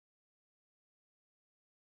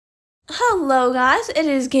Hello guys, it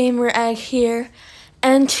is Gamer Egg here,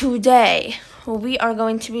 and today we are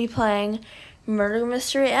going to be playing Murder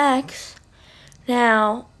Mystery X.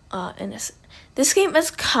 Now, this game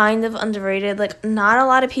is kind of underrated. Like, not a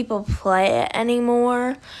lot of people play it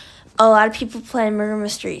anymore. A lot of people play Murder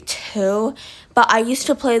Mystery 2, but I used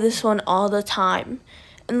to play this one all the time.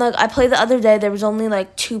 And like, I played the other day, there was only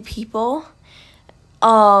like 2 people.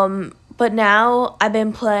 But now I've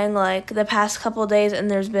been playing like the past couple days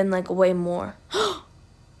and there's been like way more.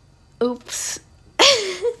 Oops.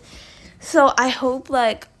 So I hope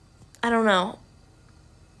I don't know.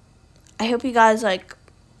 I hope you guys like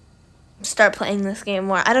start playing this game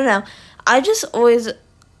more. I don't know. I just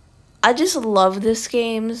love this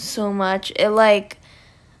game so much. It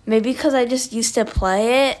maybe because I just used to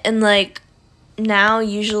play it and like now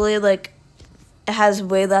usually like it has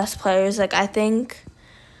way less players. Like I think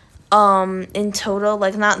in total,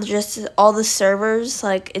 like not just all the servers,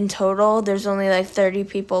 like in total there's only like 30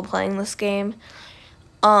 people playing this game.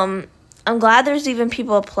 I'm glad there's even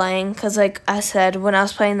people playing because like I said when I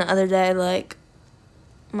was playing the other day, like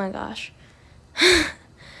oh my gosh.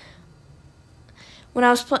 When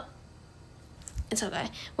I was it's okay.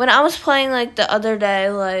 When I was playing like the other day,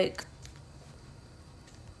 like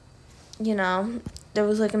you know, there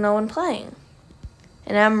was like no one playing.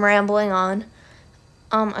 And I'm rambling on.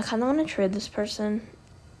 I kind of want to trade this person.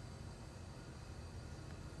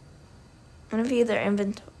 I'm going to view their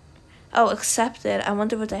inventory. Oh, accepted. I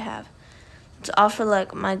wonder what they have. Let's offer,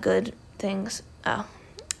 like, my good things. Oh,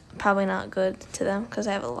 probably not good to them because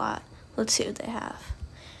I have a lot. Let's see what they have.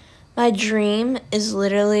 My dream is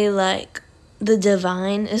literally, like, the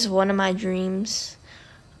divine is one of my dreams.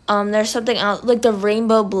 There's something else. Like, the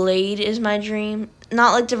rainbow blade is my dream.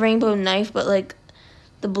 Not, like, the rainbow knife, but, like,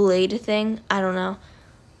 the blade thing. I don't know.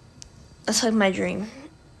 That's like my dream.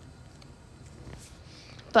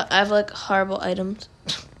 But I have like horrible items.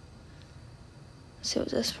 Let's see what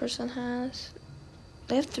this person has.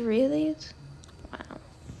 They have 3 of these? Wow.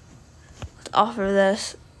 Let's offer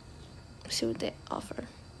this. Let's see what they offer.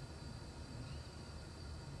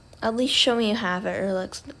 At least show me you have it. Or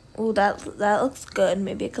like, ooh, that looks good.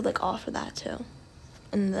 Maybe I could like offer that too.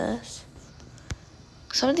 And this.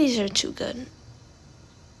 Some of these are too good.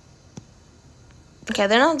 Okay,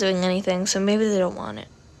 they're not doing anything, so maybe they don't want it.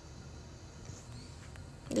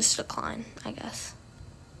 Just decline, I guess.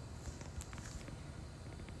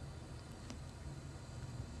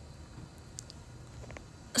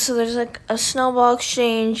 So there's like a snowball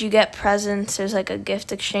exchange, you get presents, there's like a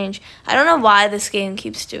gift exchange. I don't know why this game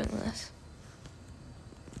keeps doing this.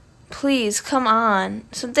 Please, come on.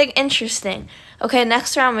 Something interesting. Okay,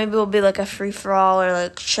 next round maybe will be like a free-for-all or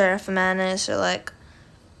like Sheriff Menace or like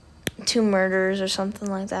 2 murders or something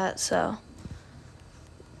like that. So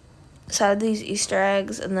I have these Easter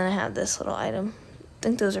eggs and then I have this little item. I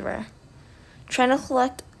think those are rare. Trying to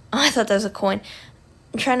collect, oh, I thought that was a coin.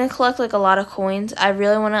 I'm trying to collect like a lot of coins. I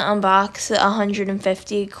really want to unbox the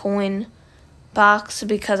 150 coin box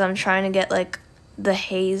because I'm trying to get like the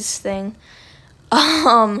haze thing.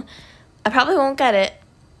 I probably won't get it,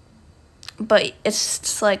 but it's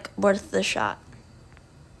just like worth the shot.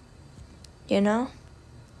 You know?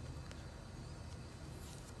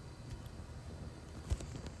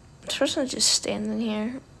 This person's just standing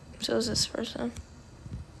here. So is this person.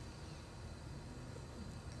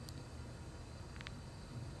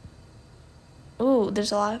 Ooh,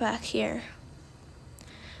 there's a lot back here.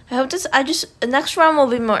 I hope the next round will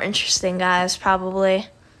be more interesting, guys, probably.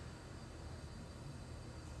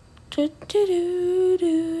 I'm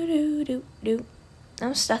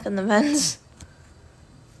stuck in the vents.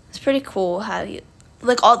 It's pretty cool how you...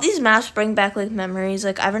 Like, all these maps bring back, like, memories.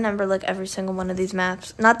 Like, I remember, like, every single one of these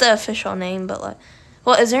maps. Not the official name, but, like...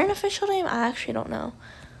 Well, is there an official name? I actually don't know.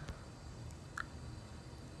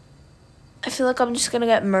 I feel like I'm just gonna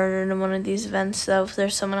get murdered in one of these events, though, if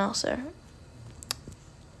there's someone else there.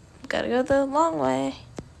 Gotta go the long way.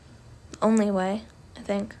 The only way, I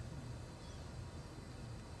think.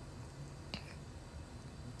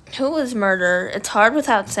 Who was murdered? It's hard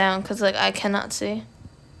without sound, because, like, I cannot see.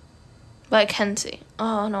 But I can see.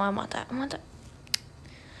 Oh, no, I want that. I want that.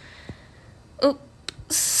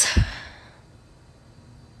 Oops.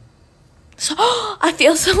 So, I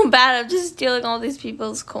feel so bad. I'm just stealing all these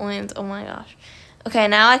people's coins. Oh, my gosh. Okay,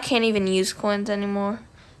 now I can't even use coins anymore.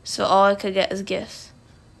 So all I could get is gifts.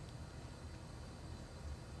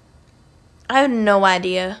 I have no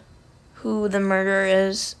idea who the murderer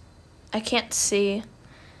is. I can't see.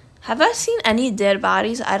 Have I seen any dead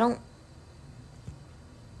bodies? I don't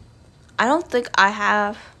think I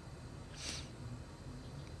have.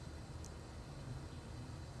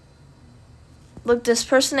 Look, this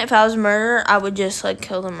person, if I was murder, I would just, like,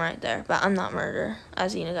 kill them right there. But I'm not murder,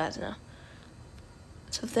 as you guys know.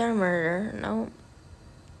 So if they're a murderer, no.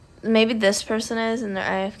 Maybe this person is, and they're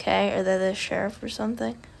AFK, or they're the sheriff or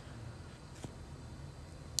something.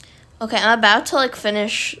 Okay, I'm about to, like,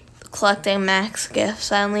 finish collecting max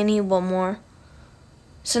gifts. I only need one more.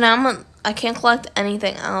 So now I can't collect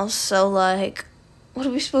anything else. So, like, what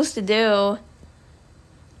are we supposed to do?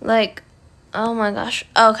 Like, oh my gosh.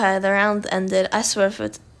 Okay, the round ended. I swear if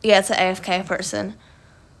it's... Yeah, it's an AFK person.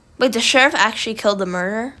 Wait, the sheriff actually killed the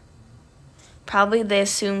murderer? Probably they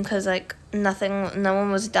assume because, like, no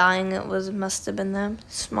one was dying. Must have been them.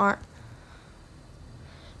 Smart.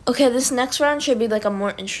 Okay, this next round should be, like, a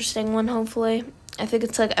more interesting one, hopefully. I think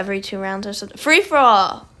it's, like, every 2 rounds or something.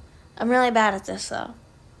 Free-for-all! I'm really bad at this, though.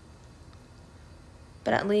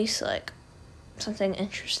 But at least, like, something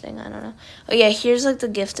interesting. I don't know. Oh, yeah, here's, like, the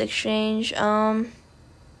gift exchange. You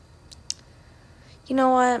know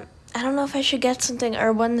what? I don't know if I should get something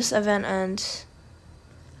or when this event ends.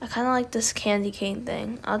 I kind of like this candy cane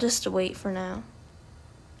thing. I'll just wait for now.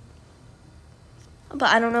 But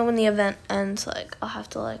I don't know when the event ends. Like, I'll have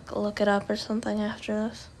to, like, look it up or something after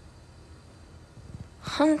this.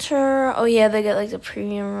 Hunter. Oh, yeah, they get, like, the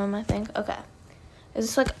premium room, I think. Okay. Is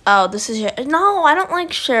this, like... Oh, this is your... No, I don't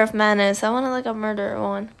like Sheriff Menace. I want, like, a murderer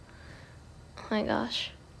one. Oh, my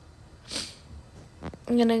gosh.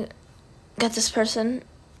 I'm gonna get this person.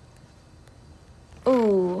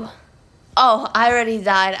 Ooh. Oh, I already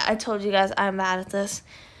died. I told you guys I'm bad at this.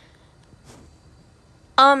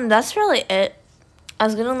 That's really it. I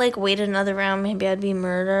was gonna, like, wait another round. Maybe I'd be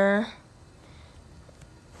murder.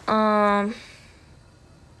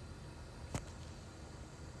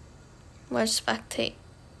 Where's spectate?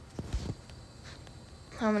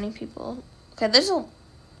 How many people? Okay,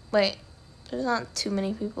 wait. There's not too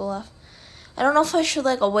many people left. I don't know if I should,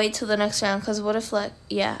 like, wait till the next round. Because what if, like,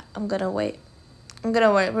 yeah, I'm gonna wait. We're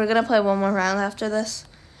gonna play one more round after this.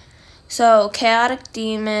 So, Chaotic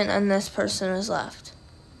Demon and this person is left.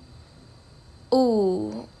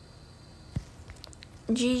 Ooh.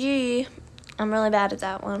 GG. I'm really bad at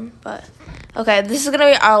that one, but... Okay, this is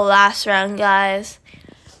gonna be our last round, guys.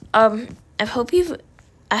 I hope you've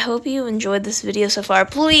enjoyed this video so far.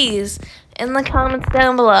 Please, in the comments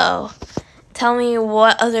down below, tell me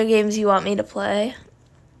what other games you want me to play.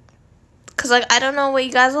 Because, like, I don't know what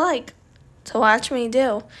you guys like to watch me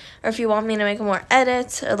do, or if you want me to make more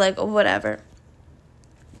edits or, like, whatever.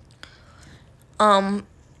 And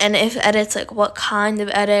if edits, like, what kind of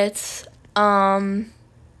edits do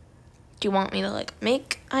you want me to, like,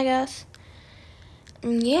 make, I guess.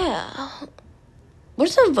 Yeah.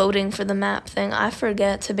 Where's the voting for the map thing? I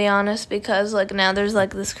forget, to be honest, because, like, now there's,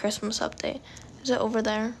 like, this Christmas update. Is it over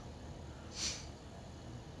there?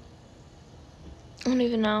 I don't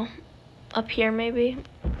even know. Up here, maybe?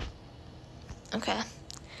 Okay.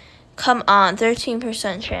 Come on,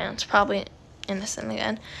 13% chance. Probably innocent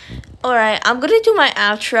again. Alright, I'm gonna do my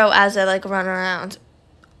outro as I, like, run around.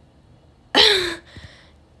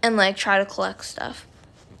 And, like, try to collect stuff.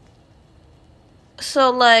 So,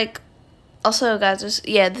 like, also, guys, this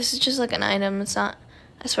is just, like, an item. It's not,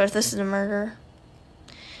 I swear, this is a murder.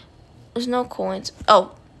 There's no coins.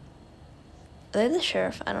 Oh. Are they the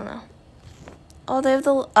sheriff? I don't know. Oh, they have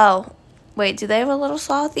the, oh. Wait, do they have a little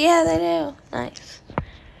sloth? Yeah, they do. Nice.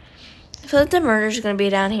 I feel like the murderer's gonna be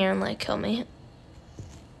down here and, like, kill me.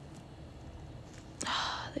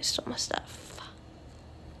 Oh, they stole my stuff.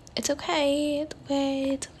 It's okay. It's okay.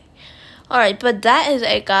 It's okay. Alright, but that is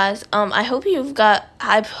it, guys. I hope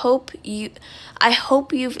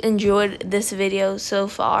you've enjoyed this video so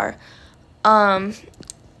far.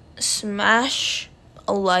 Smash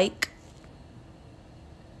a like.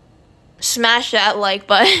 Smash that like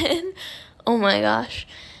button. Oh my gosh.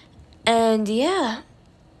 And yeah,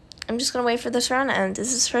 I'm just gonna wait for this round to end.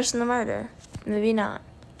 Is this person the murderer? Maybe not.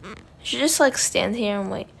 I should just, like, stand here and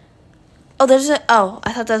wait. Oh,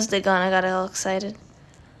 I thought that was the gun. I got all excited.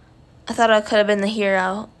 I thought I could have been the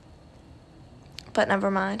hero. But never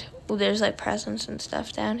mind. Ooh, there's, like, presents and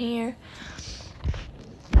stuff down here.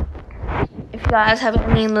 If you guys have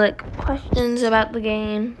any, like, questions about the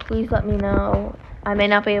game, please let me know. I may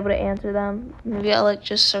not be able to answer them. Maybe I'll, like,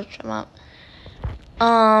 just search them up.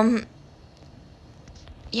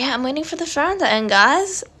 Yeah, I'm waiting for the round to end,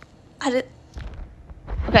 guys.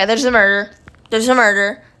 Okay, there's a murder. There's a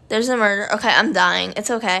murder. There's a murder. Okay, I'm dying. It's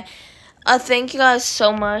okay. Thank you guys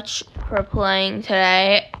so much for playing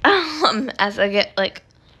today. As I get, like,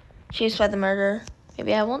 chased by the murderer.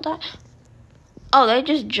 Maybe I won't die. Oh, they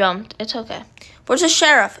just jumped. It's okay. Where's the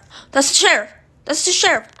sheriff? That's the sheriff. That's the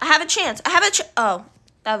sheriff. I have a chance. Oh,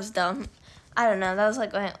 that was dumb. I don't know. That was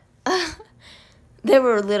like... They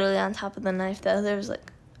were literally on top of the knife, though. There was,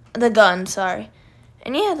 like, the gun, sorry.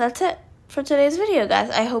 And yeah, that's it for today's video, guys.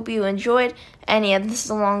 I hope you enjoyed. And yeah, this is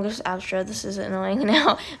the longest outro. This is annoying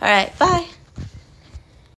now. Alright, bye.